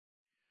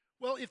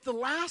Well, if the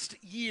last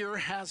year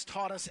has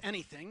taught us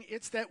anything,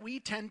 it's that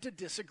we tend to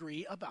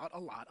disagree about a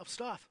lot of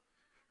stuff,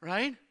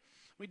 right?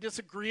 We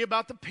disagree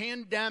about the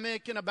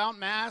pandemic and about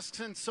masks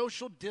and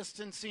social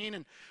distancing,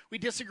 and we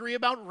disagree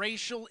about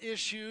racial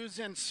issues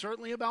and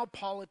certainly about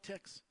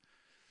politics.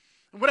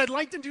 And what I'd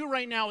like to do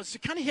right now is to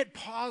kind of hit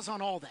pause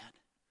on all that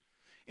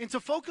and to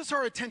focus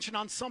our attention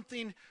on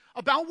something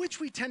about which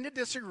we tend to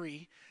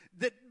disagree,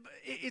 that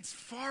it's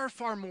far,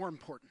 far more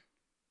important.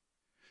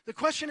 The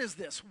question is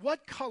this: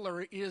 what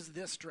color is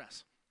this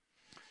dress?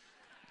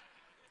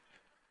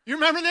 You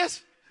remember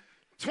this?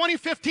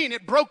 2015,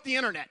 it broke the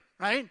internet,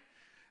 right?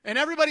 And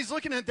everybody's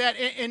looking at that,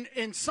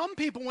 and some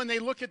people, when they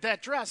look at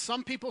that dress,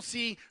 some people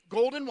see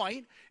gold and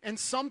white, and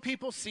some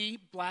people see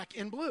black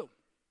and blue,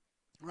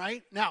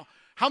 right? Now,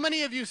 how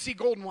many of you see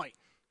gold and white?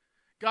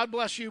 God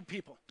bless you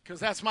people, because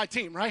that's my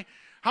team, right?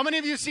 How many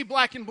of you see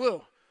black and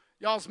blue?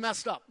 Y'all's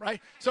messed up,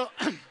 right? So,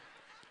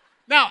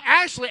 now,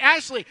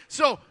 Ashley,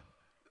 so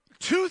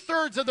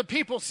 2/3 of the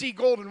people see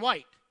gold and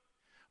white.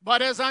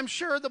 But as I'm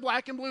sure the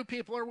black and blue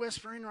people are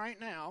whispering right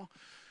now,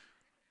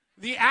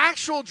 the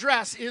actual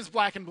dress is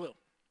black and blue.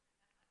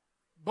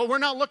 But we're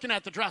not looking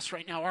at the dress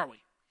right now, are we?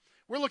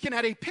 We're looking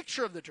at a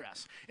picture of the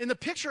dress. And the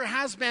picture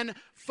has been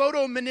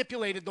photo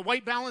manipulated. The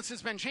white balance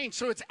has been changed.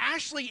 So it's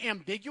actually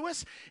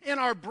ambiguous, and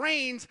our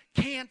brains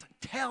can't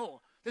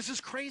tell. This is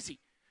crazy.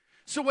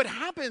 So what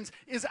happens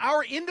is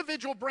our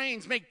individual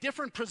brains make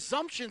different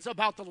presumptions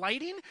about the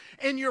lighting,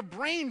 and your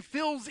brain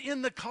fills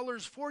in the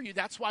colors for you.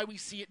 That's why we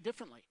see it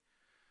differently.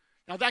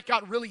 Now, that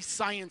got really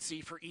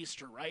sciencey for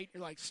Easter, right?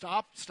 You're like,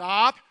 stop,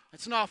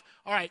 that's enough.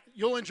 All right,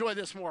 you'll enjoy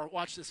this more.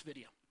 Watch this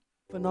video.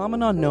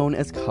 Phenomenon known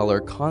as color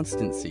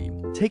constancy.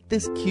 Take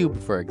this cube,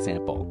 for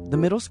example. The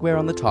middle square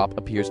on the top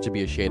appears to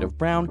be a shade of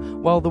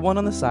brown, while the one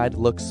on the side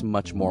looks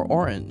much more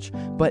orange.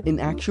 But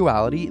in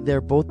actuality, they're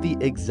both the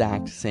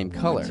exact same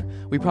color.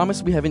 We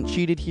promise we haven't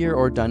cheated here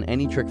or done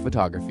any trick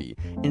photography.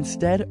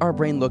 Instead, our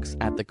brain looks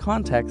at the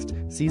context,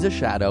 sees a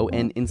shadow,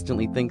 and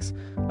instantly thinks,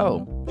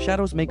 oh,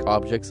 shadows make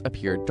objects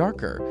appear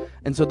darker.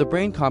 And so the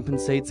brain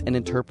compensates and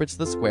interprets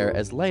the square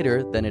as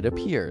lighter than it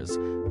appears,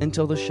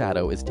 until the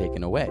shadow is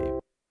taken away.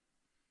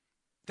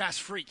 That's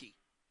freaky.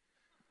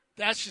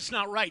 That's just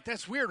not right.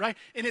 That's weird, right?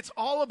 And it's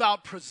all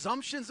about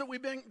presumptions that we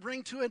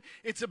bring to it.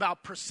 It's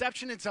about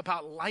perception. It's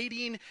about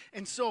lighting.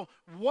 And so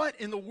what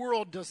in the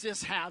world does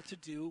this have to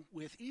do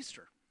with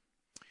Easter?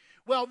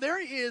 Well, there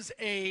is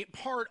a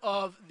part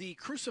of the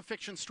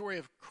crucifixion story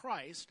of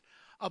Christ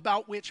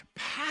about which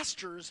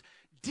pastors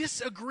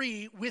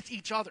disagree with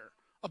each other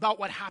about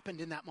what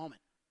happened in that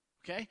moment,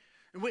 okay?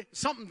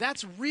 Something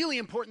that's really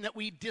important that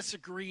we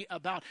disagree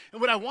about. And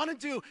what I want to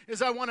do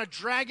is I want to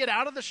drag it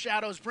out of the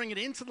shadows, bring it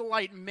into the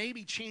light, and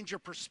maybe change your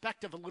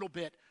perspective a little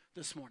bit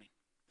this morning.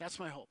 That's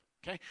my hope,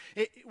 okay?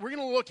 We're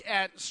going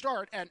to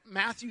start at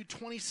Matthew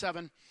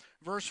 27,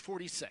 verse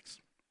 46.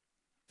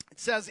 It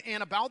says,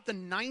 and about the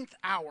 9th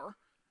hour,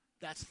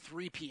 that's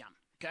 3 p.m.,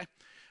 okay?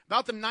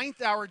 About the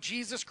 9th hour,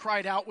 Jesus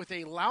cried out with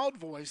a loud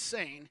voice,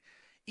 saying,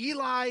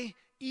 Eli,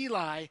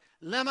 Eli,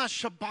 lema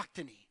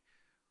sabachthani?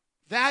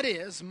 That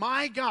is,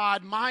 my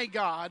God,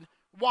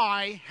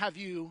 why have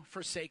you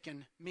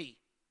forsaken me?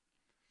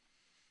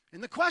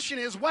 And the question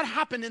is, what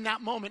happened in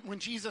that moment when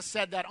Jesus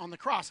said that on the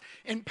cross?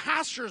 And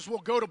pastors will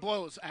go to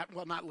blows at,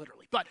 well, not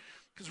literally, but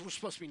because we're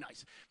supposed to be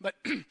nice. But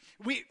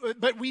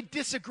we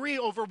disagree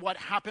over what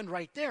happened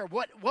right there.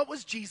 What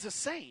was Jesus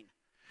saying?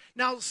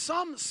 Now,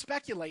 some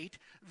speculate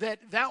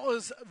that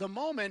was the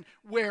moment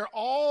where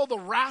all the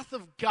wrath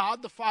of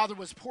God the Father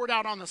was poured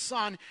out on the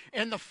Son,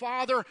 and the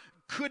Father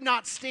could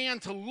not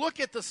stand to look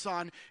at the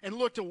Son and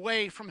looked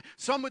away from.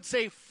 Some would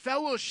say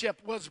fellowship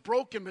was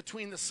broken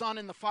between the Son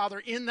and the Father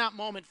in that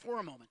moment for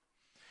a moment.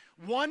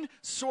 One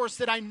source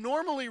that I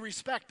normally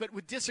respect but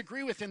would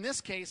disagree with in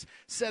this case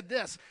said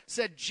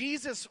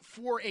Jesus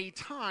for a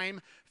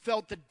time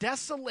felt the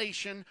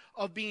desolation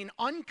of being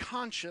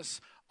unconscious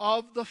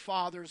of the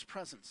Father's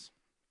presence.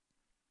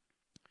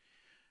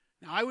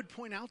 Now, I would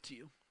point out to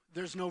you,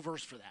 there's no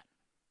verse for that,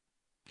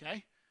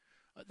 okay?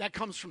 That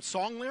comes from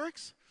song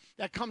lyrics.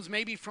 That comes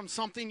maybe from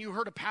something you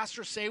heard a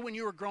pastor say when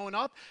you were growing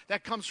up.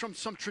 That comes from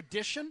some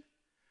tradition,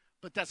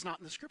 but that's not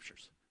in the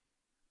scriptures.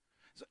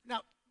 So,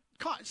 now,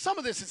 some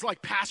of this is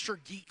like pastor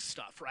geek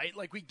stuff, right?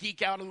 Like we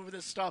geek out over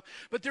this stuff.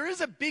 But there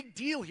is a big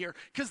deal here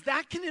because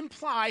that can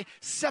imply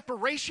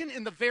separation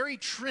in the very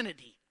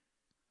Trinity.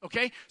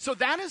 Okay? So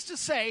that is to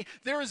say,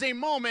 there is a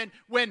moment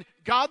when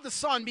God the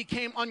Son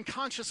became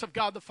unconscious of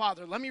God the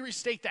Father. Let me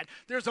restate that.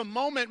 There's a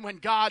moment when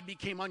God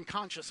became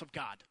unconscious of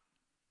God.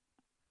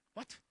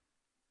 What?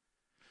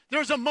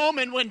 There's a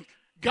moment when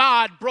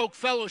God broke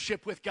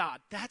fellowship with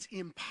God. That's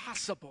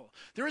impossible.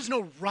 There is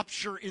no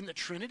rupture in the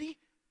Trinity.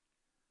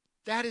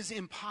 That is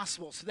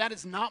impossible. So that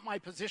is not my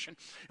position.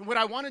 And what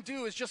I want to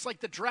do is just like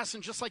the dress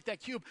and just like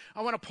that cube,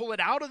 I want to pull it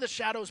out of the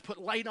shadows, put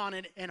light on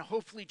it, and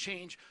hopefully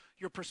change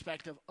your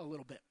perspective a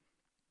little bit.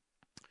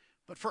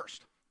 But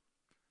first,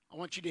 I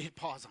want you to hit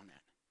pause on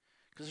that.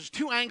 Because there's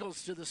two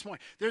angles to this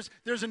morning.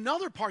 There's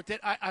another part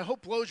that I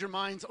hope blows your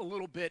minds a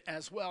little bit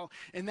as well,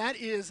 and that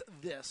is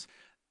this.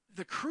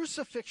 the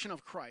crucifixion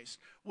of Christ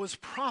was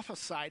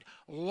prophesied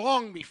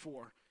long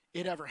before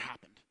it ever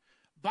happened,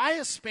 by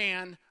a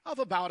span of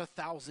about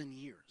 1,000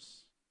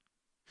 years.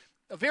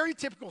 A very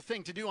typical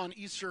thing to do on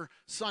Easter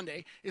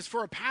Sunday is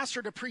for a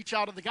pastor to preach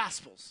out of the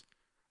Gospels,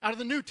 out of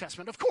the New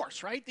Testament, of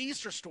course, right? The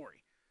Easter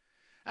story.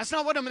 That's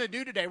not what I'm going to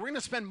do today. We're going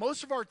to spend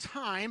most of our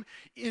time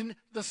in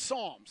the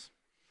Psalms.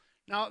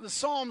 Now, the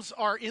Psalms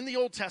are in the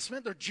Old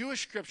Testament. They're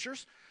Jewish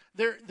scriptures.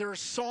 They're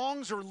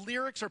songs or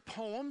lyrics or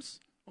poems,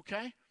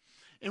 okay?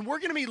 And we're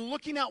going to be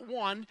looking at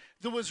one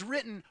that was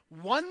written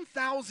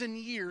 1,000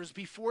 years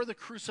before the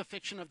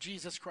crucifixion of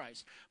Jesus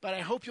Christ. But I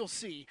hope you'll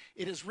see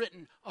it is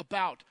written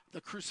about the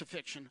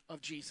crucifixion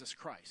of Jesus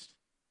Christ.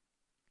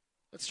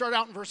 Let's start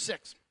out in verse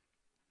 6.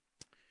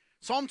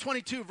 Psalm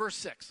 22, verse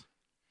 6.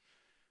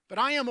 But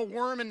I am a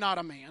worm and not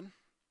a man,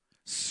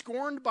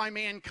 scorned by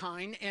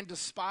mankind and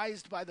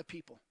despised by the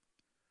people.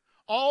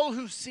 All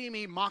who see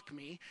me mock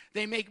me.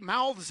 They make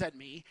mouths at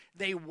me.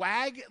 They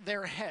wag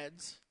their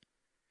heads.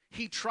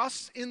 He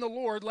trusts in the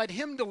Lord. Let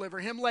him deliver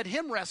him. Let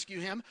him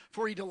rescue him,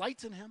 for he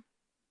delights in him.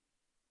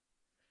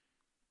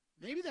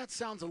 Maybe that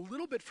sounds a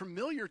little bit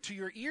familiar to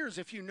your ears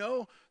if you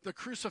know the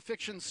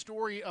crucifixion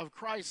story of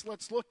Christ.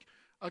 Let's look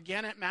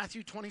again at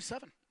Matthew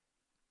 27,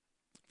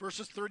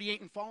 verses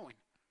 38 and following.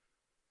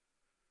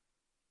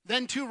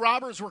 Then 2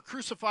 robbers were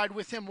crucified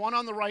with him, one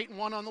on the right and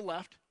one on the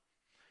left.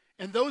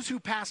 And those who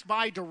passed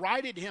by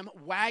derided him,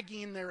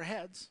 wagging their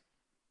heads.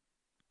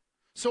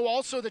 So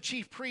also the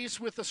chief priests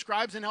with the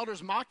scribes and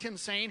elders mocked him,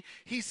 saying,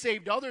 he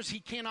saved others, he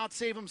cannot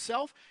save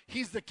himself.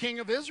 He's the King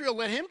of Israel.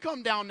 Let him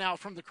come down now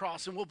from the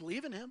cross, and we'll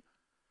believe in him.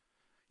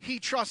 He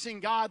trusts in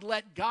God.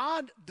 Let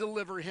God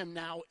deliver him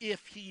now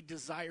if he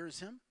desires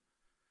him.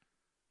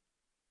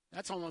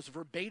 That's almost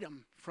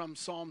verbatim from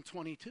Psalm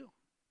 22.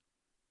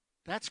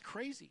 That's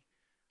crazy.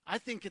 I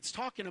think it's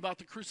talking about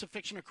the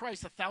crucifixion of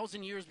Christ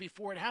 1,000 years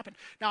before it happened.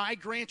 Now, I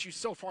grant you,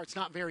 so far, it's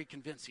not very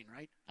convincing,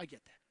 right? I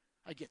get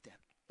that.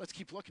 Let's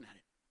keep looking at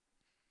it.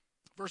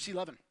 Verse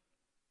 11.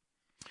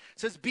 It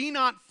says, be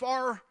not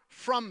far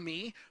from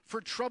me,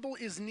 for trouble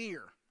is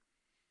near,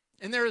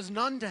 and there is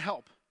none to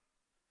help.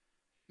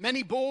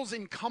 Many bulls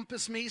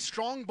encompass me,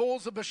 strong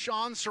bulls of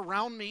Bashan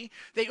surround me.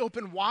 They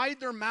open wide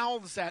their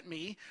mouths at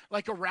me,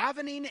 like a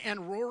ravening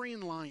and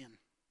roaring lion.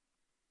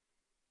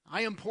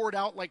 I am poured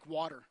out like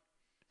water,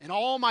 and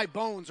all my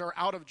bones are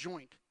out of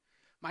joint.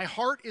 My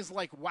heart is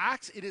like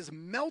wax, it is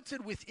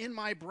melted within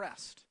my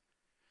breast.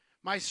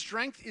 My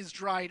strength is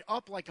dried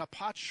up like a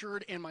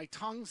potsherd, and my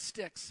tongue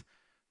sticks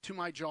to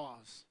my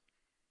jaws.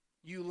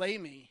 You lay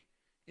me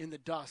in the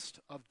dust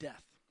of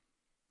death.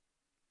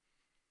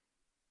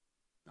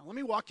 Now let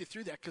me walk you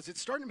through that because it's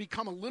starting to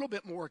become a little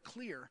bit more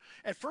clear.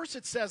 At first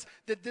it says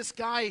that this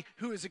guy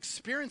who is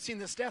experiencing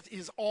this death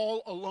is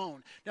all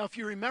alone. Now if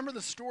you remember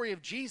the story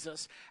of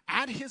Jesus,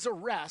 at his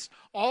arrest,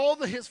 all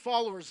his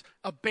followers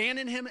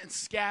abandoned him and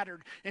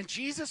scattered. And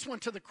Jesus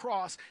went to the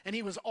cross and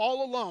he was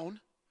all alone,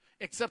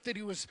 except that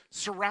he was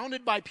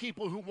surrounded by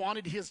people who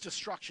wanted his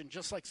destruction,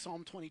 just like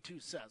Psalm 22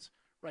 says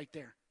right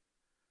there.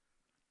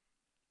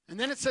 And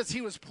then it says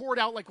he was poured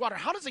out like water.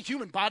 How does a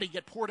human body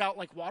get poured out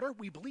like water?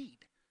 We bleed.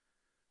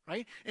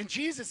 Right? And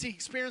Jesus, he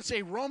experienced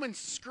a Roman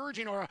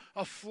scourging or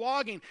a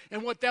flogging,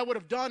 and what that would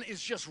have done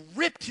is just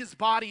ripped his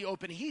body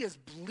open. He is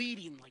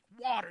bleeding, like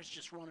water's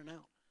just running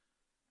out.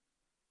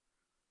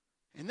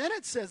 And then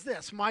it says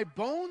this, my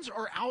bones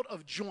are out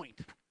of joint.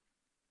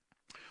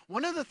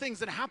 One of the things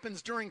that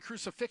happens during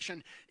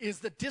crucifixion is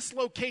the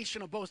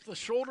dislocation of both the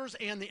shoulders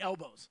and the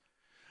elbows.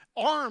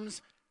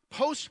 Arms,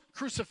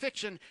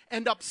 post-crucifixion,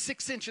 end up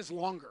 6 inches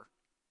longer.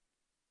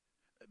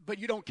 But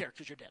you don't care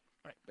because you're dead.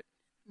 Right? But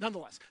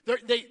nonetheless,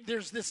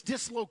 there's this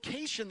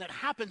dislocation that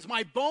happens.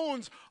 My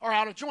bones are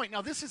out of joint.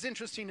 Now, this is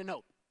interesting to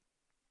note.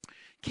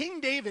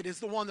 King David is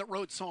the one that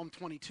wrote Psalm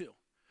 22.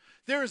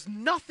 There is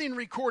nothing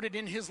recorded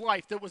in his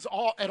life that was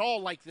at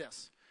all like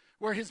this,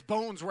 where his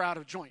bones were out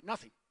of joint.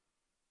 Nothing.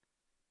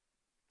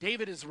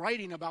 David is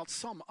writing about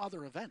some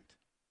other event.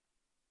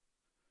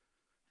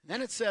 And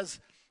then it says,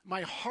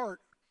 my heart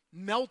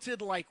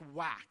melted like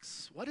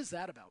wax. What is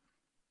that about?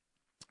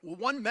 Well,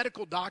 one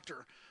medical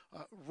doctor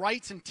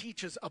writes and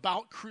teaches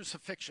about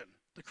crucifixion,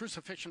 the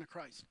crucifixion of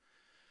Christ.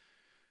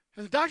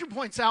 And the doctor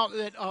points out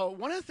that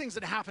one of the things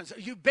that happens,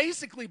 you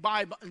basically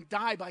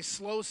die by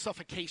slow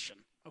suffocation,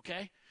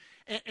 okay?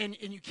 And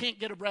you can't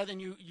get a breath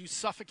and you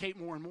suffocate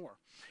more and more.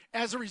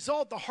 As a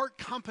result, the heart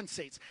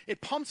compensates.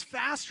 It pumps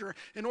faster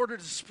in order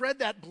to spread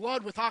that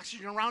blood with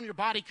oxygen around your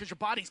body because your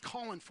body's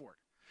calling for it.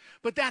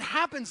 But that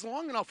happens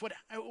long enough.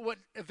 What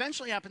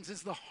eventually happens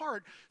is the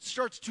heart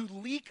starts to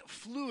leak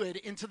fluid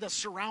into the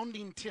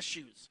surrounding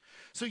tissues.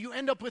 So you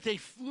end up with a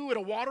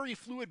watery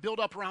fluid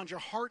buildup around your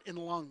heart and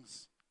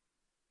lungs.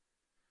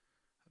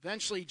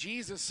 Eventually,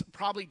 Jesus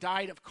probably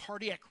died of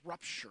cardiac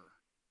rupture.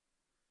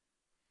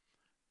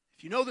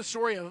 If you know the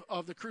story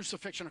of the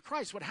crucifixion of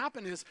Christ, what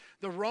happened is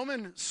the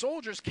Roman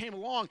soldiers came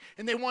along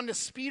and they wanted to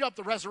speed up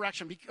the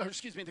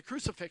the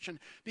crucifixion,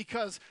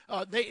 because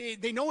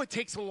they know it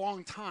takes a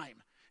long time.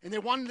 And they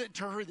wanted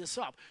to hurry this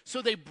up.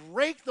 So they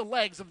break the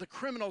legs of the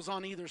criminals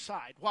on either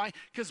side. Why?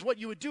 Because what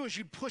you would do is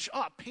you'd push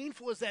up,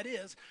 painful as that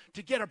is,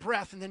 to get a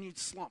breath, and then you'd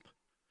slump.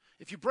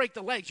 If you break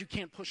the legs, you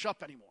can't push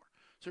up anymore.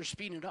 So they're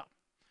speeding it up.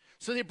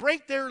 So they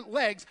break their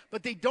legs,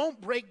 but they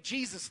don't break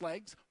Jesus'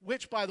 legs,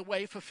 which, by the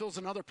way, fulfills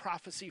another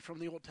prophecy from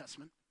the Old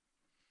Testament.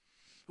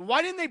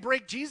 Why didn't they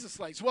break Jesus'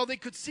 legs? Well, they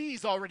could see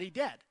he's already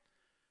dead.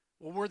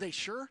 Well, were they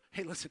sure?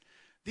 Hey, listen,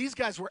 these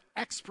guys were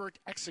expert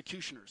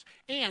executioners.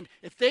 And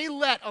if they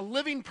let a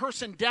living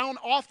person down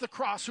off the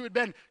cross who had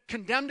been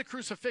condemned to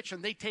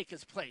crucifixion, they take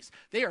his place.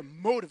 They are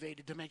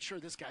motivated to make sure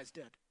this guy's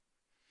dead.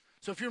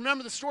 So if you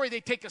remember the story, they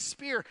take a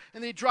spear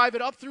and they drive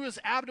it up through his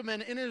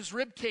abdomen in his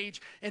rib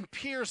cage and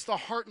pierce the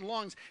heart and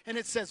lungs. And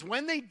it says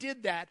when they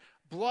did that,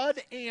 blood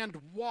and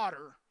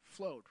water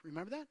flowed.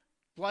 Remember that?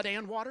 Blood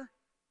and water?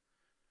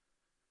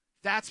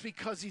 That's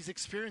because he's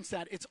experienced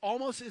that. It's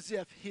almost as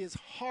if his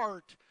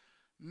heart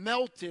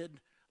melted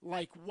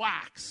like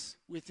wax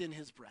within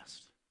his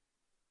breast.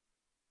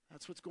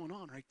 That's what's going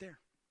on right there.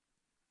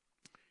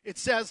 It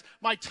says,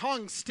 my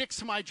tongue sticks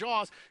to my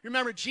jaws.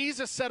 Remember,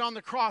 Jesus said on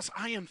the cross,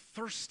 I am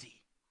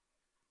thirsty.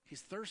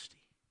 He's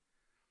thirsty.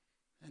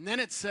 And then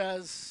it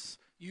says,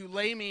 you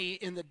lay me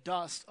in the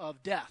dust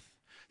of death.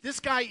 This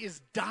guy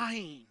is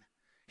dying.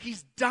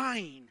 He's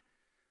dying.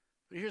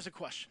 But here's a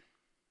question.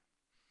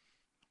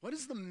 What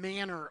is the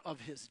manner of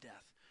his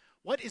death?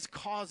 What is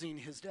causing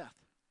his death?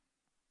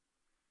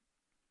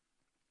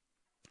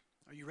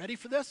 Are you ready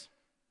for this?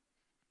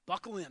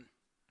 Buckle in.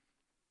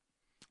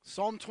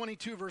 Psalm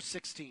 22, verse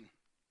 16.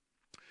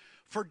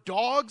 For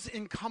dogs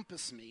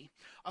encompass me,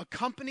 a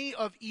company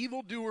of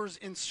evildoers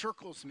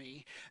encircles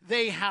me.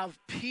 They have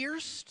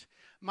pierced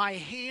my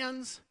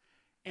hands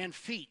and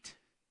feet.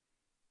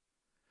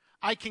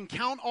 I can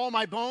count all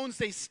my bones.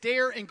 They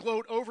stare and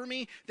gloat over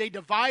me. They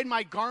divide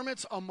my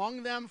garments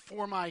among them.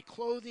 For my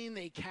clothing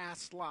they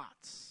cast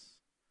lots.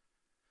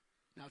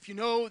 Now, if you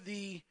know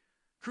the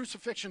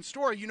crucifixion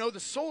story, you know the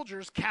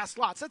soldiers cast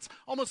lots. That's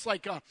almost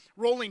like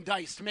rolling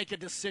dice to make a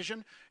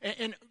decision.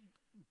 And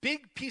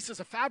big pieces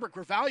of fabric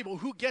were valuable.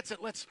 Who gets it?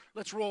 Let's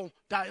roll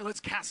dice. Let's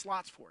cast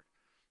lots for it.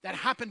 That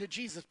happened to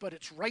Jesus, but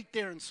it's right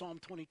there in Psalm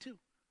 22. It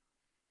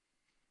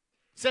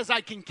says,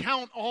 I can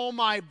count all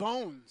my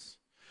bones.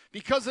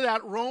 Because of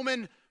that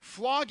Roman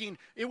flogging,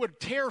 it would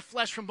tear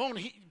flesh from bone.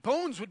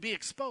 Bones would be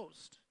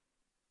exposed.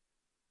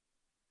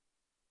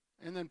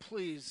 And then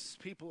please,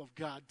 people of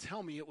God,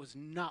 tell me it was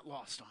not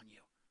lost on you.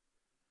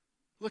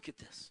 Look at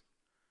this.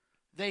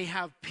 They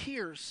have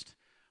pierced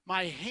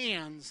my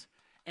hands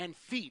and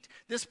feet.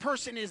 This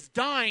person is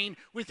dying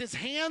with his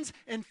hands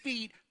and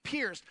feet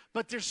pierced.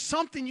 But there's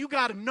something you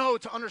got to know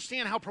to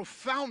understand how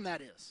profound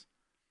that is.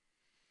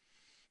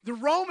 The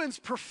Romans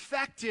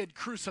perfected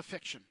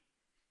crucifixion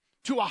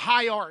to a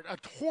high art, a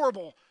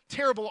horrible,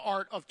 terrible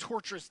art of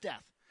torturous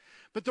death.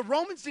 But the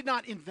Romans did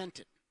not invent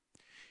it.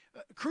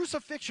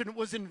 Crucifixion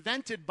was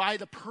invented by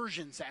the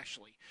Persians,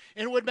 actually.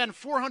 And it would have been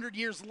 400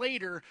 years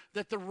later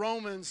that the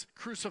Romans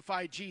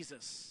crucified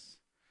Jesus.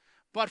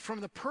 But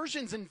from the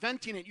Persians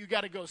inventing it, you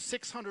got to go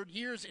 600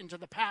 years into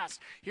the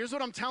past. Here's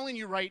what I'm telling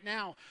you right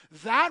now.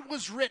 That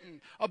was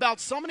written about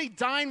somebody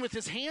dying with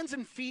his hands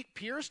and feet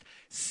pierced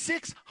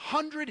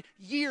 600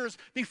 years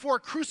before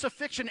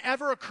crucifixion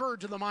ever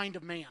occurred to the mind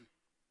of man.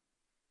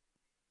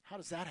 How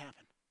does that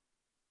happen?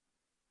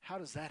 How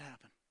does that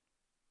happen?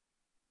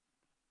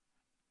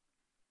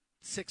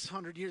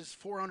 600 years,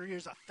 400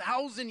 years,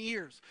 1,000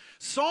 years.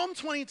 Psalm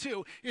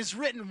 22 is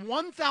written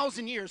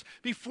 1,000 years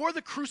before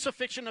the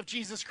crucifixion of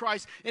Jesus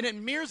Christ, and it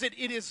mirrors it.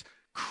 It is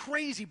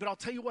crazy, but I'll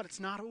tell you what, it's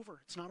not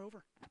over. It's not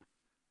over.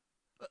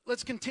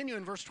 Let's continue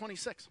in verse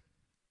 26.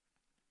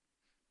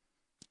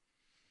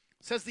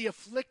 It says, the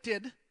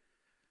afflicted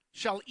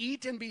shall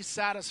eat and be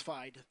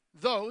satisfied.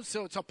 Those,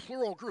 so it's a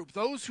plural group,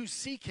 those who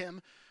seek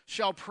him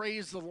shall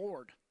praise the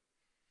Lord.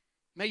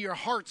 May your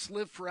hearts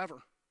live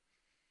forever.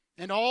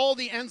 And all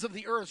the ends of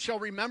the earth shall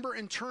remember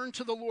and turn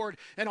to the Lord,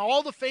 and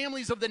all the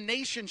families of the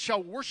nations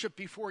shall worship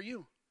before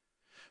you.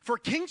 For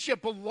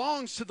kingship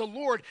belongs to the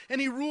Lord, and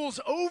he rules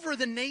over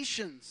the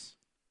nations.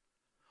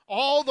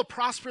 All the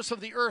prosperous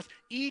of the earth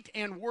eat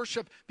and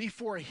worship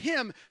before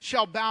him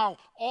shall bow,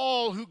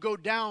 all who go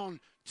down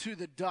to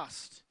the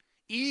dust,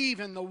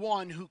 even the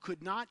one who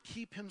could not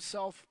keep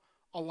himself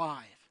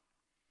alive.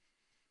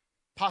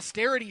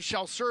 Posterity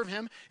shall serve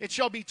him. It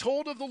shall be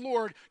told of the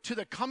Lord to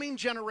the coming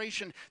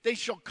generation. They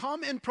shall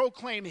come and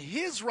proclaim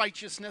his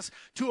righteousness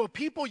to a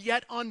people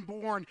yet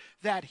unborn,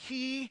 that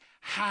he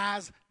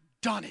has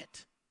done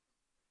it.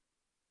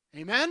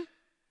 Amen?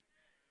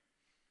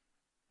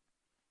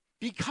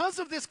 Because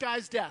of this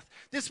guy's death,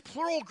 this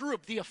plural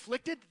group, the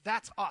afflicted,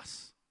 that's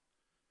us.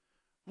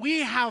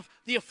 We have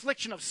the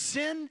affliction of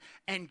sin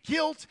and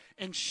guilt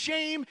and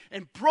shame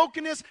and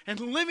brokenness and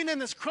living in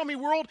this crummy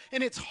world,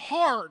 and it's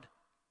hard.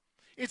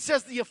 It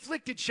says the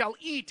afflicted shall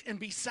eat and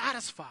be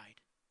satisfied.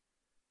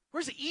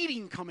 Where's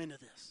eating come into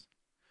this?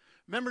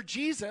 Remember,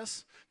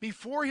 Jesus,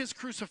 before his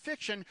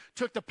crucifixion,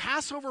 took the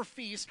Passover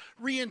feast,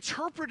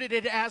 reinterpreted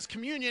it as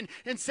communion,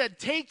 and said,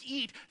 take,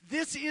 eat,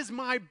 this is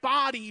my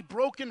body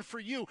broken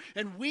for you.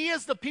 And we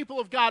as the people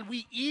of God,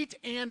 we eat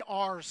and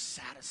are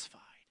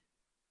satisfied.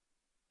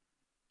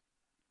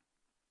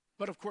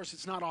 But of course,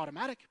 it's not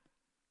automatic.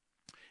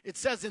 It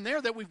says in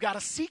there that we've got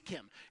to seek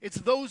him. It's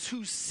those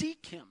who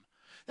seek him.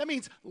 That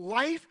means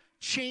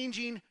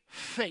life-changing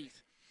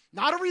faith.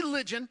 Not a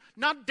religion,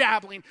 not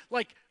dabbling,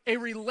 like a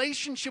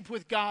relationship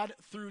with God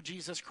through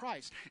Jesus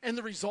Christ. And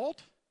the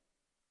result?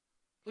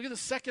 Look at the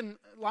second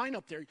line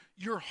up there.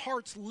 Your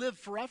hearts live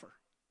forever.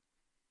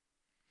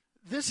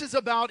 This is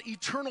about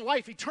eternal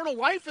life. Eternal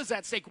life is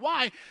at stake.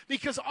 Why?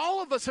 Because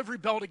all of us have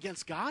rebelled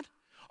against God.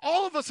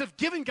 All of us have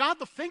given God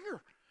the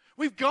finger.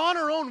 We've gone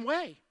our own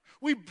way.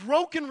 We've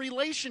broken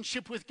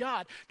relationship with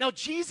God. Now,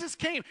 Jesus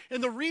came,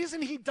 and the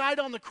reason he died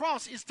on the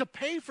cross is to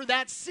pay for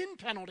that sin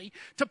penalty,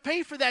 to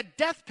pay for that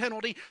death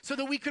penalty, so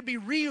that we could be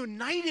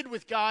reunited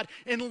with God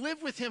and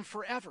live with him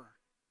forever.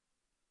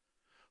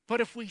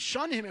 But if we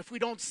shun him, if we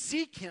don't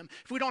seek him,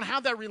 if we don't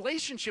have that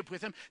relationship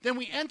with him, then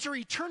we enter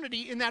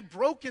eternity in that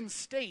broken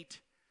state.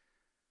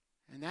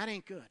 And that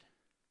ain't good.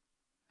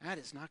 That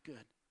is not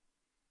good.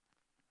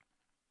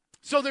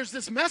 So there's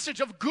this message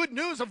of good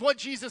news of what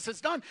Jesus has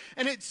done.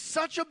 And it's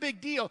such a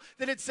big deal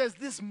that it says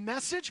this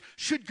message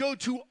should go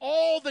to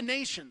all the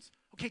nations.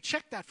 Okay,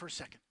 check that for a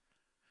second.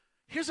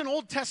 Here's an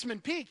Old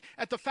Testament peek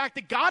at the fact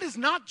that God is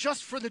not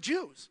just for the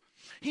Jews.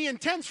 He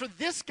intends for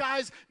this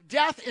guy's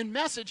death and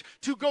message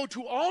to go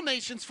to all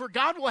nations, for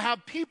God will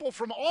have people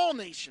from all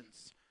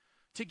nations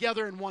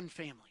together in one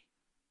family.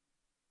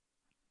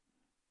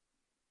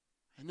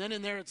 And then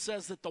in there it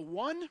says that the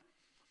one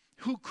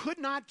who could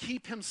not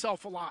keep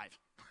himself alive,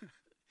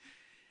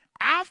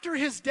 after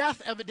his death,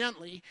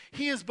 evidently,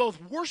 he is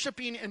both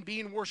worshiping and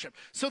being worshiped.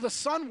 So the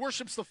Son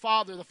worships the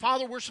Father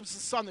worships the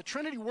Son, the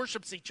Trinity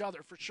worships each other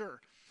for sure.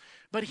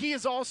 But he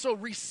is also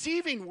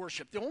receiving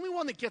worship. The only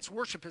one that gets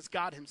worship is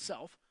God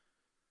himself.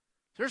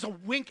 There's a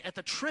wink at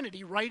the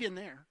Trinity right in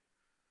there.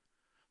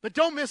 But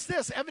don't miss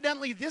this.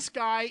 Evidently, this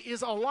guy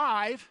is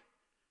alive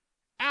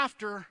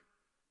after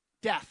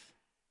death.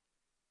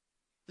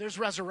 There's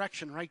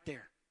resurrection right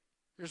there.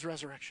 There's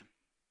resurrection.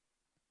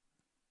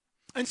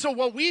 And so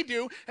what we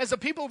do as the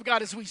people of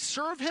God is we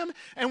serve him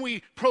and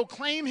we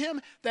proclaim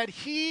him that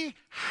he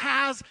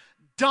has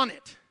done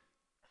it.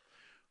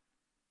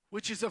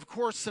 Which is, of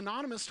course,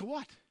 synonymous to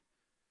what?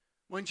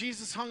 When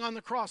Jesus hung on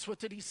the cross, what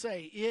did he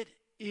say? It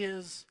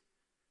is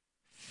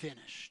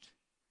finished.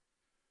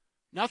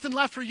 Nothing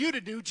left for you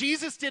to do.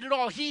 Jesus did it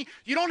all. You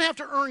don't have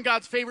to earn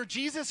God's favor.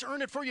 Jesus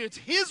earned it for you. It's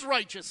his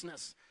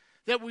righteousness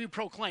that we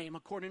proclaim,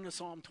 according to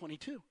Psalm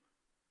 22.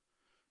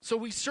 So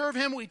we serve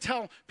him, we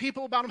tell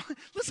people about him.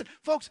 Listen,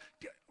 folks,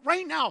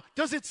 right now,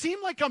 does it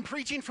seem like I'm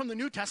preaching from the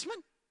New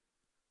Testament?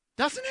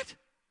 Doesn't it?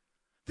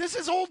 This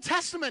is Old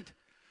Testament.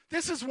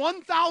 This is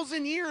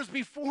 1,000 years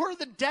before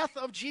the death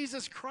of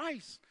Jesus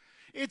Christ.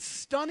 It's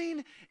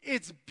stunning,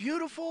 it's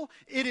beautiful,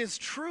 it is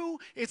true.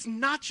 It's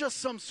not just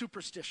some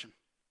superstition.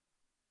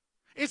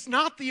 It's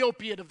not the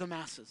opiate of the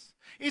masses.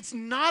 It's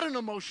not an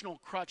emotional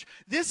crutch.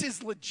 This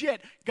is legit.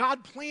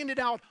 God planned it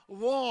out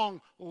long,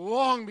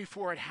 long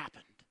before it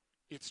happened.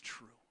 It's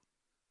true.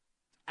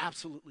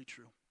 Absolutely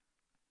true.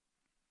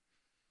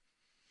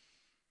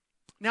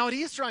 Now at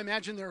Easter, I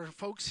imagine there are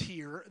folks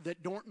here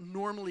that don't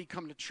normally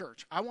come to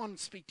church. I want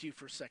to speak to you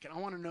for a second. I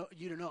want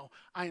you to know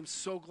I am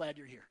so glad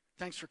you're here.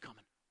 Thanks for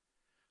coming.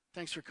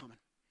 Thanks for coming.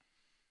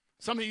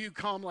 Some of you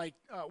come like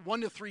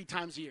 1 to 3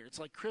 times a year. It's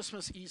like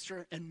Christmas,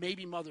 Easter, and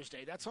maybe Mother's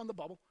Day. That's on the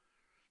bubble.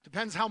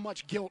 Depends how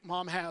much guilt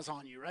mom has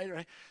on you,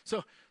 right?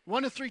 So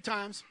 1 to 3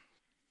 times.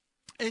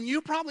 And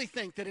you probably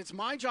think that it's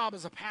my job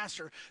as a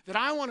pastor that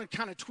I want to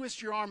kind of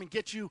twist your arm and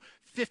get you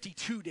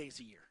 52 days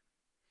a year.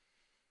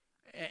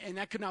 And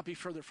that could not be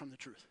further from the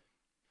truth.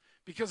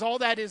 Because all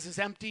that is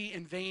empty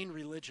and vain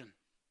religion.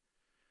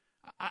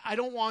 I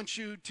don't want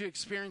you to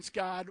experience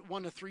God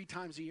 1 to 3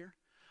 times a year.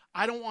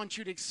 I don't want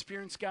you to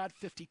experience God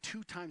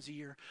 52 times a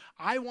year.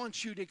 I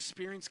want you to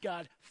experience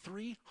God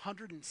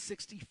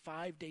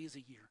 365 days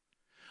a year.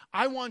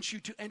 I want you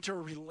to enter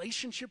a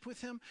relationship with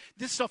him.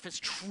 This stuff is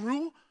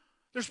true.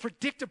 There's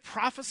predictive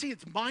prophecy.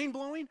 It's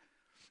mind-blowing.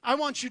 I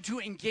want you to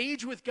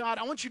engage with God.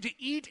 I want you to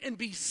eat and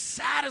be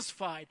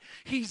satisfied.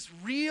 He's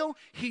real.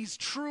 He's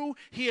true.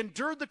 He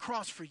endured the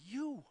cross for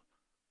you.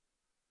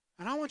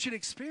 And I want you to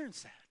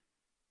experience that.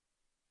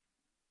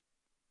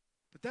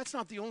 But that's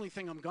not the only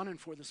thing I'm gunning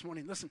for this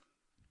morning. Listen,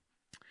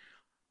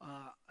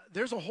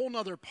 there's a whole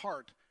nother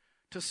part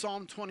to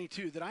Psalm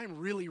 22 that I'm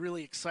really,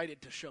 really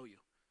excited to show you.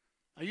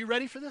 Are you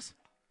ready for this?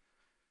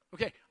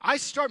 Okay,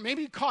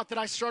 maybe you caught that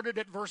I started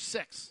at verse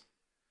 6.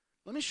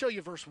 Let me show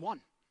you verse 1.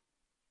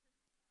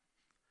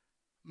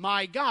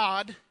 My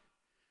God,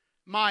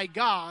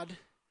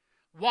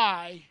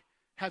 why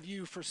have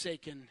you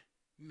forsaken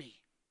me?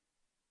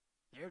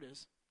 There it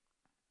is.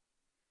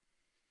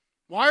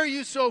 Why are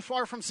you so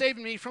far from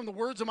saving me from the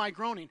words of my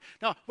groaning?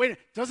 Now, wait,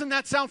 doesn't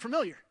that sound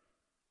familiar?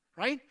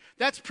 right?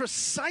 That's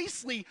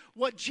precisely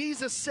what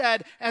Jesus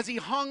said as he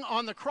hung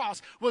on the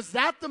cross. Was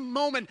that the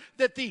moment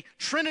that the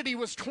Trinity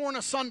was torn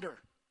asunder?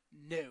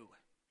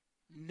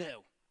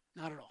 No,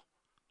 not at all.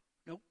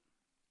 Nope.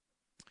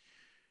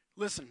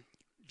 Listen,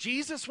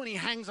 Jesus, when he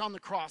hangs on the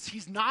cross,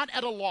 he's not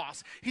at a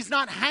loss. He's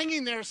not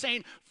hanging there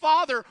saying,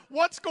 Father,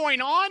 what's going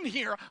on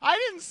here? I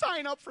didn't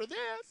sign up for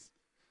this.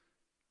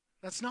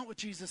 That's not what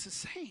Jesus is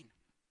saying.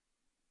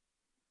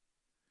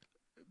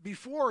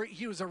 Before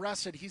he was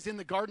arrested, he's in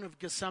the Garden of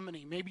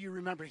Gethsemane. Maybe you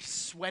remember, he's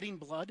sweating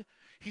blood.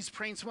 He's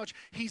praying so much.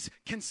 He's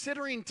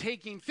considering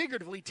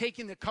figuratively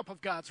taking the cup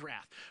of God's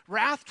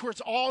wrath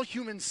towards all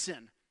human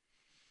sin.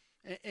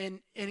 And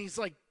he's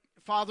like,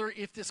 Father,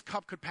 if this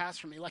cup could pass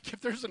from me, like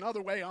if there's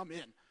another way, I'm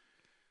in.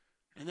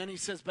 And then he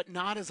says, but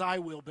not as I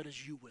will, but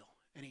as you will.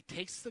 And he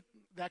takes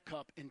that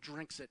cup and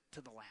drinks it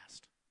to the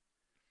last.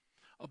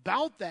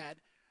 About that,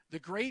 the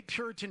great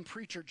Puritan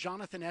preacher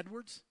Jonathan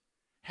Edwards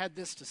had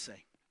this to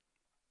say.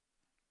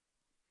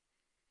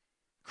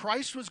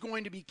 Christ was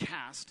going to be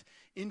cast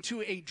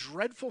into a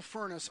dreadful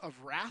furnace of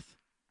wrath,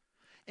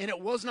 and it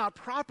was not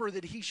proper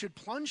that he should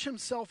plunge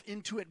himself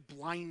into it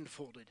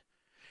blindfolded,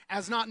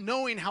 as not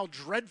knowing how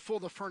dreadful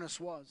the furnace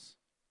was.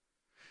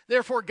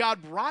 Therefore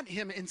God brought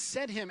him and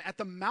set him at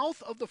the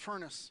mouth of the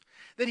furnace,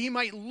 that he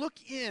might look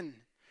in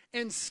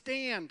and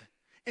stand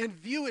and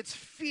view its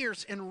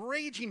fierce and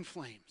raging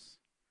flames,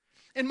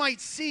 and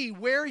might see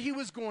where he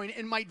was going,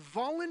 and might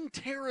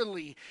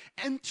voluntarily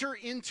enter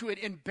into it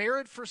and bear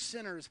it for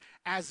sinners,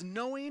 as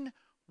knowing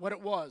what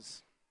it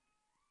was.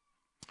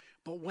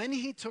 But when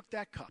he took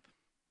that cup,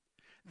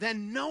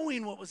 then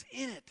knowing what was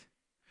in it,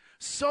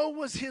 so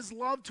was his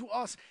love to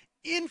us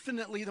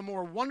infinitely the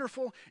more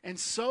wonderful, and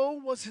so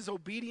was his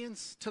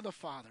obedience to the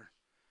Father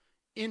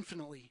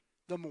infinitely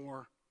the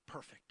more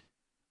perfect.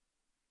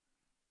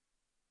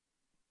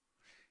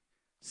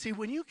 See,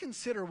 when you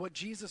consider what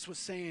Jesus was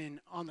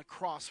saying on the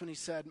cross when he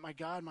said, my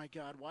God,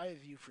 why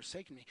have you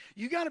forsaken me?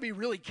 You got to be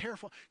really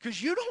careful,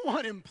 because you don't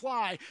want to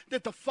imply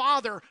that the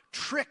Father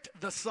tricked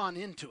the Son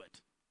into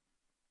it.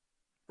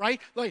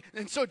 Right?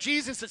 And so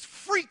Jesus is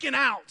freaking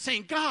out,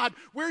 saying, God,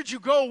 where'd you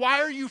go?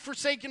 Why are you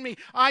forsaking me?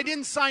 I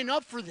didn't sign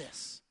up for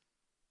this.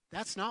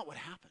 That's not what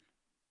happened.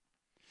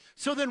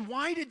 So then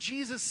why did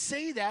Jesus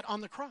say that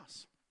on the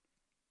cross?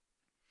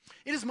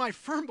 It is my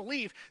firm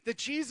belief that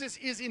Jesus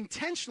is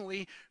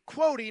intentionally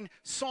quoting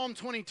Psalm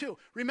 22.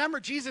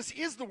 Remember, Jesus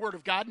is the Word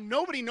of God.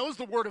 Nobody knows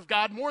the Word of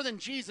God more than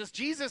Jesus.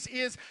 Jesus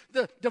is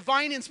the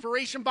divine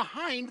inspiration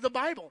behind the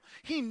Bible.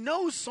 He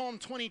knows Psalm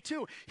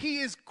 22. He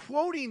is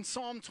quoting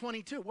Psalm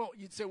 22. Well,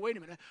 you'd say, wait a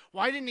minute.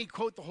 Why didn't he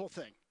quote the whole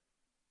thing?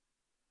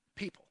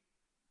 People.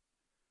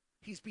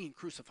 He's being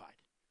crucified.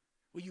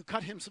 Well, you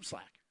cut him some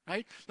slack,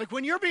 right? Like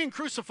when you're being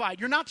crucified,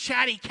 you're not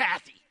chatty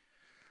Cathy.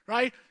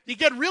 Right? You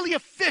get really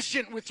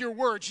efficient with your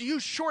words. You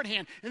use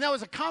shorthand. And that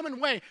was a common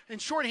way in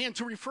shorthand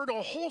to refer to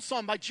a whole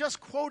psalm by just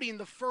quoting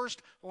the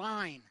first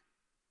line.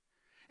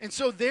 And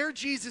so there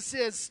Jesus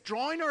is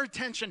drawing our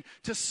attention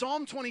to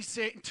Psalm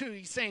 22.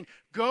 He's saying,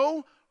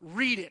 go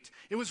read it.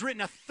 It was written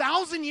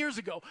 1,000 years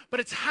ago, but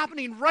it's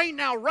happening right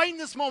now, right in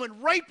this moment,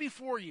 right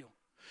before you.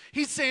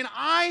 He's saying,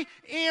 I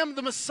am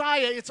the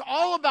Messiah. It's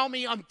all about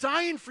me. I'm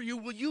dying for you.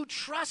 Will you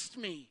trust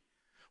me?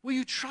 Will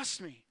you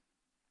trust me?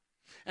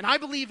 And I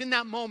believe in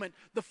that moment,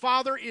 the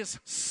Father is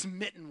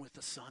smitten with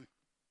the Son.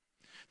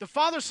 The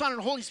Father, Son,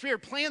 and Holy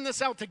Spirit planned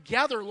this out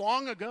together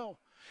long ago.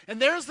 And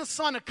there's the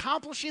Son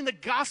accomplishing the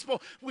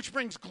gospel, which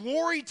brings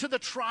glory to the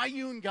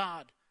triune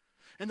God.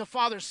 And the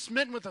Father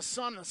smitten with the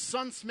Son, and the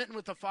Son smitten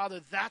with the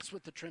Father. That's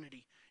what the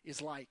Trinity is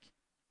like.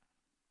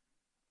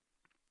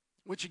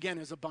 Which, again,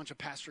 is a bunch of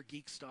pastor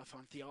geek stuff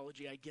on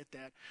theology. I get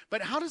that.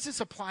 But how does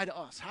this apply to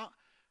us?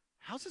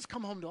 How's this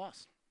come home to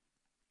us?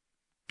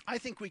 I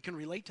think we can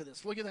relate to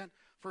this. Look at that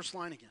first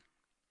line again.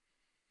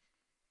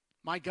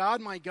 My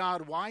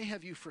God, why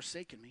have you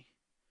forsaken me?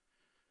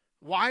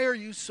 Why are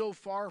you so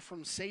far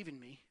from saving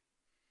me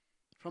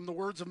from the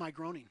words of my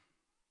groaning?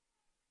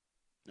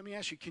 Let me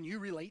ask you, can you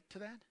relate to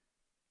that?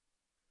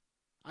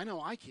 I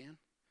know I can.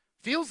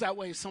 Feels that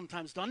way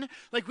sometimes, doesn't it?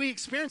 Like we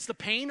experience the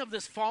pain of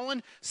this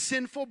fallen,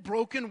 sinful,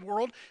 broken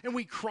world, and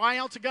we cry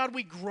out to God,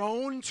 we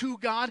groan to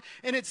God,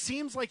 and it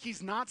seems like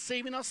he's not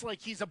saving us,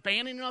 like he's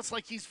abandoning us,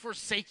 like he's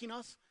forsaking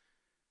us.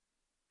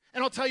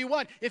 And I'll tell you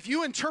what, if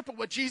you interpret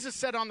what Jesus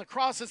said on the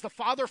cross as the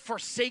Father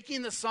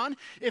forsaking the Son,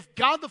 if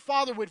God the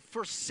Father would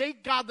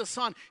forsake God the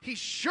Son, he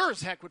sure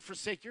as heck would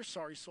forsake your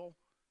sorry soul.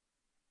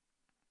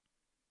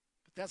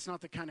 But that's not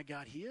the kind of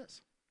God he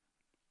is.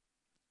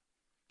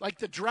 Like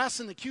the dress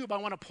in the cube, I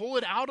want to pull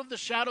it out of the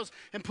shadows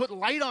and put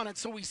light on it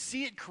so we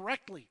see it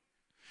correctly.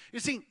 You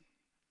see,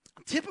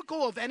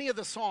 typical of any of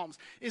the Psalms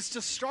is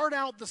to start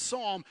out the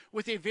Psalm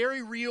with a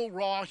very real,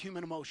 raw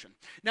human emotion.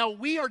 Now,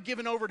 we are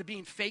given over to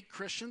being fake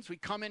Christians. We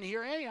come in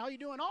here, hey, how you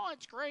doing? Oh,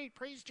 it's great.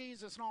 Praise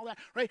Jesus and all that,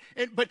 right?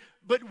 But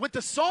what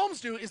the Psalms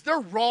do is they're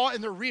raw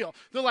and they're real.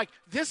 They're like,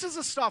 this is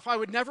the stuff I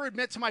would never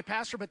admit to my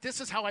pastor, but this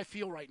is how I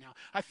feel right now.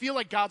 I feel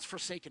like God's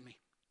forsaken me.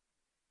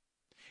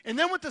 And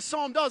then what the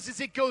psalm does is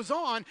it goes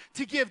on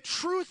to give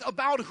truth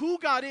about who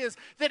God is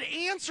that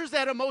answers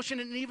that emotion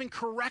and even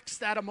corrects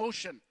that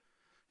emotion.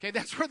 Okay,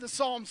 that's where the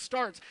psalm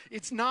starts.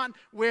 It's not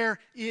where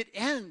it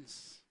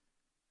ends.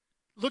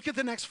 Look at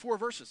the next 4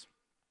 verses.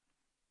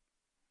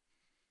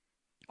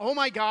 Oh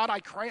my God, I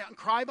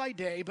cry by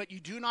day, but you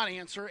do not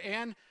answer,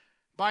 and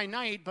by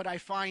night, but I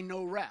find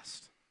no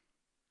rest.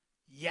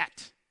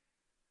 Yet.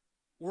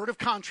 Word of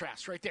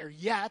contrast right there.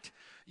 Yet,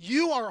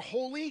 you are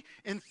holy,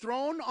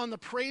 enthroned on the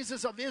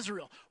praises of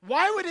Israel.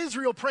 Why would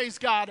Israel praise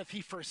God if he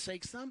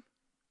forsakes them?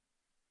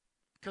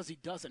 Because he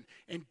doesn't.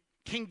 And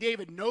King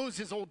David knows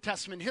his Old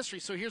Testament history,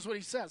 so here's what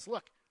he says.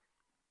 Look.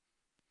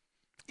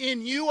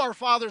 In you our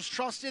fathers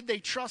trusted, they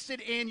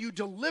trusted, and you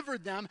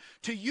delivered them.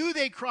 To you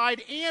they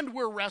cried and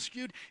were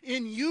rescued.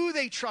 In you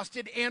they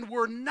trusted and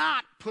were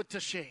not put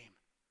to shame.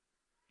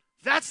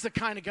 That's the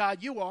kind of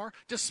God you are,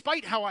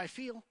 despite how I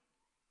feel.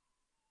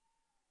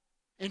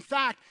 In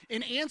fact,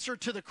 in answer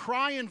to the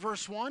cry in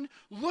verse 1,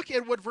 look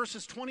at what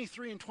verses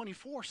 23 and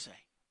 24 say.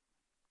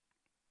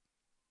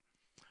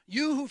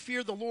 You who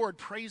fear the Lord,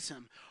 praise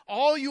him.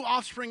 All you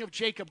offspring of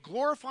Jacob,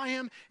 glorify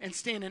him and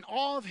stand in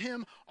awe of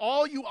him,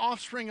 all you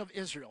offspring of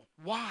Israel.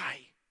 Why?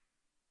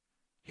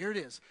 Here it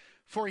is.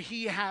 For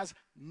he has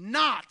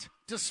not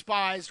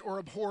despised or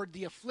abhorred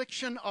the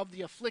affliction of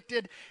the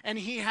afflicted, and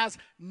he has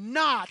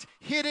not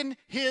hidden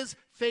his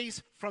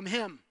face from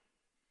him,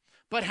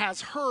 but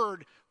has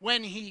heard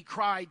when he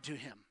cried to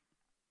him.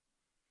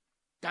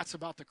 That's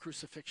about the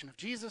crucifixion of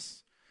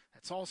Jesus.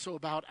 That's also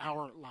about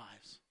our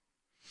lives.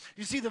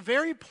 You see, the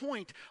very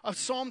point of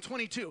Psalm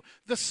 22,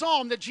 the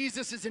psalm that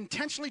Jesus is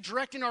intentionally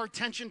directing our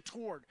attention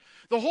toward,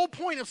 the whole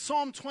point of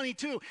Psalm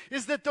 22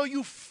 is that though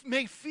you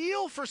may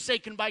feel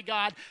forsaken by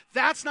God,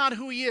 that's not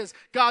who he is.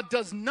 God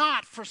does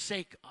not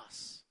forsake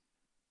us.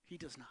 He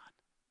does not.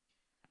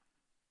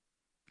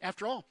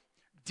 After all,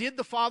 did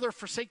the Father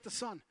forsake the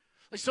Son?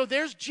 So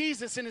there's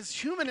Jesus in his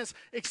humanness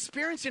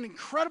experiencing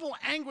incredible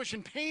anguish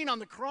and pain on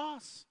the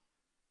cross.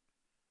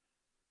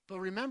 But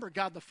remember,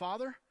 God the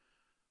Father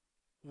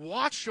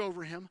watched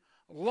over him,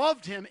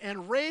 loved him,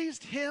 and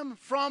raised him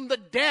from the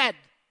dead.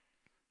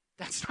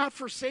 That's not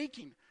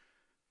forsaking.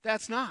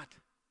 That's not.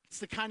 It's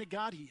the kind of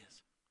God he is.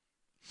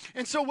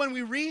 And so when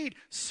we read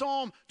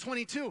Psalm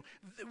 22,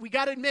 we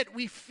got to admit,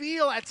 we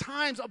feel at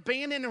times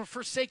abandoned or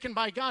forsaken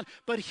by God,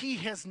 but he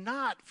has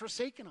not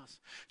forsaken us.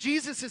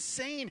 Jesus is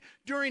saying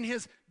during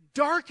his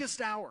darkest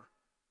hour,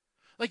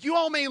 like you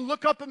all may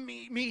look up at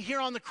me here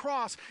on the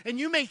cross, and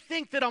you may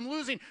think that I'm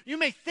losing. You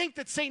may think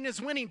that Satan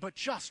is winning, but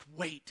just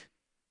wait.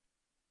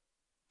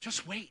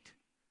 Just wait.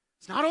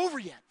 It's not over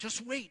yet.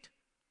 Just wait.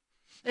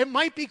 It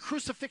might be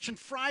Crucifixion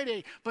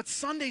Friday, but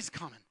Sunday's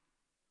coming.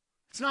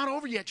 It's not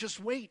over yet. Just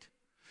wait.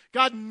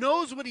 God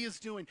knows what he is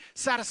doing.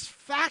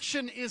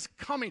 Satisfaction is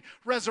coming.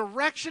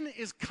 Resurrection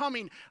is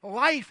coming.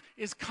 Life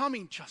is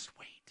coming. Just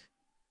wait.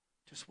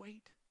 Just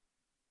wait.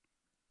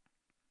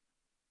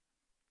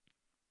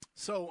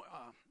 So,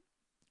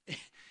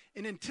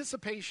 in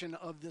anticipation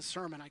of this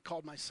sermon, I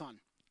called my son.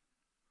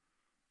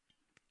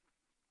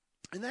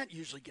 And that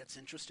usually gets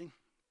interesting.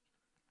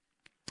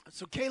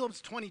 So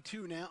Caleb's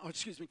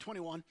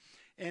 21,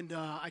 and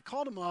I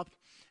called him up,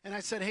 and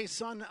I said, hey,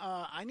 son,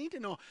 I need to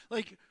know,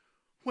 like,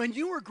 when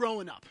you were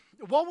growing up,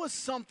 what was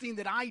something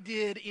that I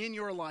did in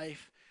your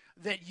life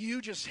that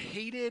you just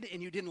hated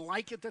and you didn't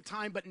like at the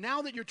time, but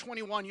now that you're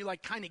 21, you,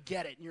 like, kind of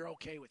get it, and you're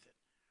okay with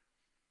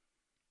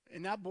it?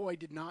 And that boy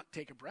did not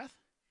take a breath.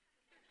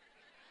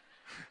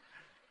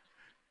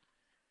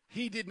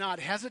 He did not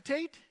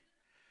hesitate,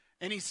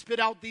 and he spit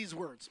out these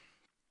words,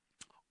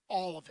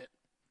 all of it.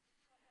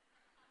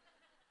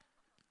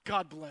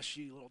 God bless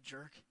you, little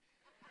jerk.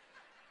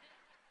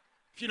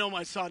 If you know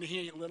my son,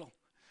 he ain't little.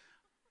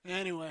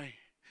 Anyway,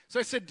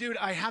 so I said, dude,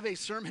 I have a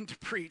sermon to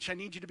preach. I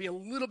need you to be a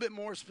little bit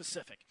more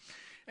specific.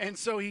 And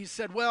so he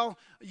said, well,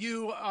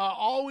 you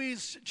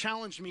always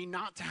challenged me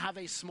not to have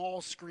a small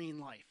screen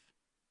life.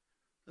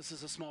 This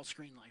is a small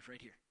screen life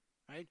right here,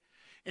 right?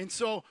 And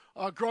so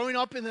growing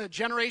up in the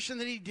generation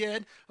that he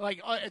did, like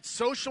it's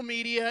social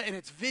media and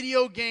it's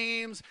video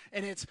games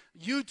and it's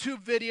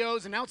YouTube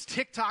videos and now it's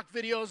TikTok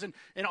videos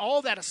and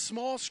all that, a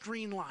small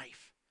screen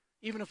life.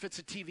 Even if it's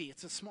a TV,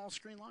 it's a small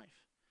screen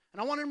life.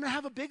 And I wanted him to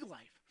have a big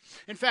life.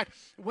 In fact,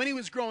 when he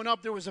was growing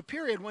up, there was a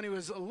period when he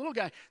was a little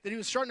guy that he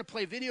was starting to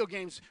play video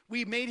games.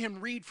 We made him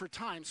read for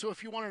time. So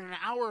if you wanted an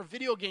hour of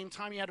video game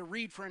time, he had to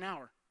read for an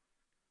hour.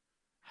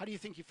 How do you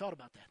think he felt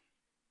about that?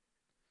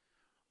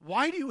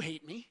 Why do you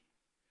hate me?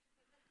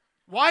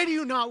 Why do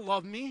you not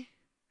love me?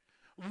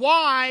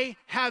 Why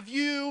have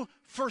you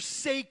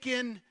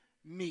forsaken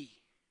me?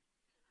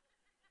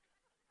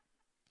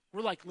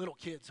 We're like little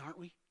kids, aren't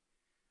we?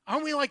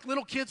 Aren't we like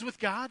little kids with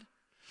God?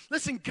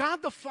 Listen,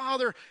 God the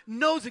Father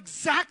knows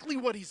exactly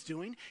what he's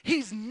doing.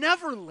 He's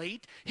never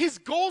late. His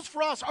goals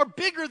for us are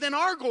bigger than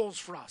our goals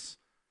for us,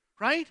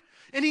 right?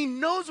 And he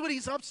knows what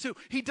he's up to.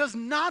 He does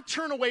not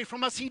turn away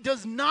from us. He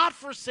does not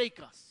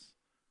forsake us.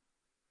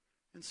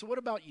 And so what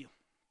about you?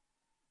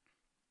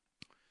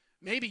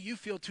 Maybe you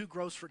feel too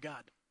gross for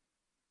God.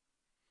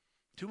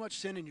 Too much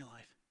sin in your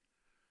life.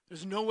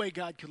 There's no way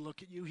God could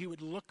look at you. He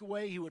would look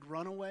away. He would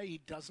run away.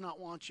 He does not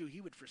want you. He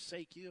would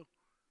forsake you.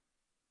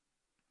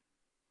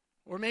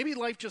 Or maybe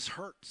life just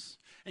hurts,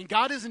 and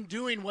God isn't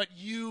doing what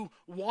you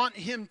want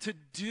him to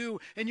do,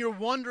 and you're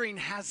wondering,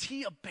 has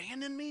he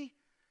abandoned me?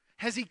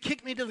 Has he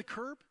kicked me to the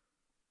curb?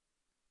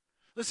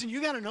 Listen,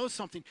 you got to know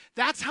something.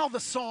 That's how the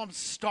psalm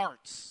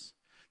starts.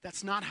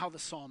 That's not how the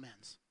psalm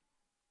ends.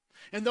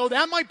 And though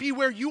that might be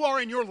where you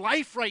are in your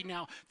life right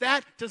now,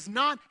 that does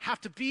not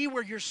have to be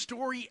where your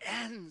story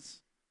ends.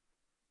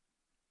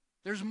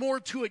 There's more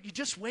to it. You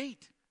just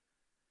wait.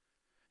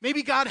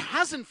 Maybe God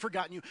hasn't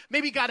forgotten you.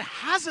 Maybe God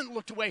hasn't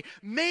looked away.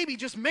 Maybe,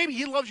 just maybe,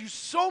 he loves you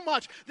so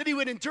much that he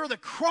would endure the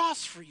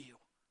cross for you.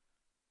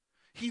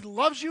 He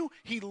loves you.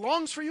 He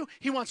longs for you.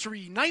 He wants to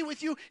reunite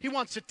with you. He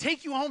wants to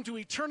take you home to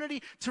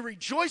eternity, to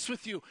rejoice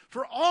with you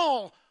for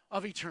all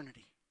of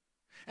eternity.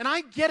 And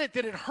I get it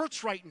that it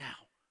hurts right now.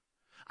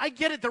 I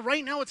get it that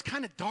right now it's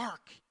kind of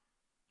dark.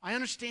 I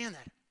understand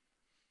that.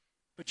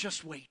 But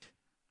just wait.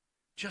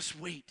 Just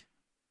wait.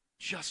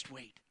 Just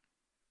wait.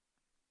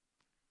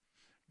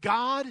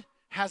 God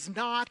has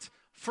not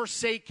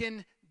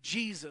forsaken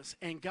Jesus,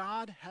 and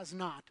God has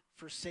not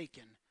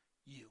forsaken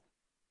you.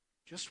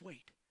 Just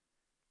wait.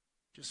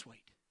 Just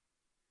wait.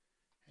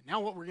 And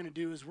now what we're going to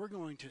do is we're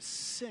going to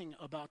sing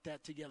about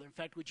that together. In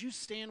fact, would you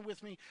stand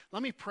with me?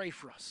 Let me pray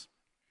for us.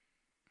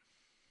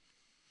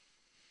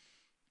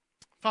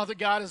 Father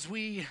God, as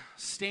we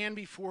stand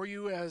before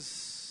you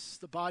as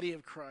the body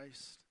of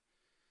Christ,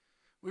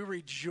 we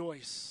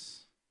rejoice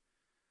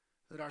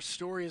that our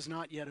story is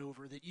not yet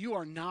over, that you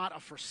are not a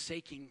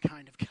forsaking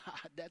kind of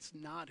God. That's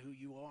not who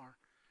you are.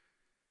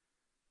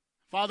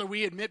 Father,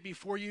 we admit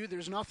before you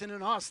there's nothing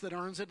in us that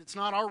earns it. It's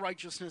not our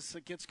righteousness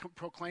that gets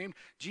proclaimed.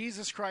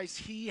 Jesus Christ,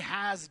 he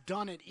has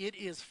done it. It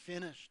is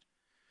finished.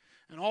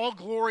 And all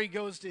glory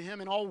goes to him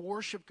and all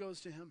worship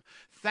goes to him.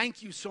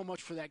 Thank you so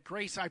much for that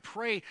grace. I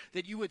pray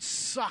that you would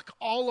suck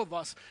all of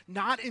us,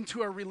 not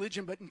into a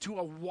religion, but into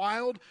a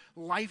wild,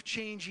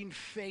 life-changing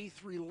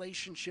faith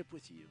relationship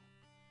with you.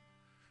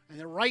 And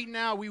that right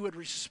now we would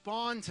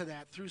respond to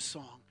that through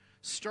song.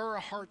 Stir our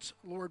hearts,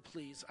 Lord,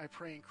 please. I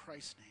pray in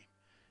Christ's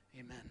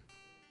name. Amen.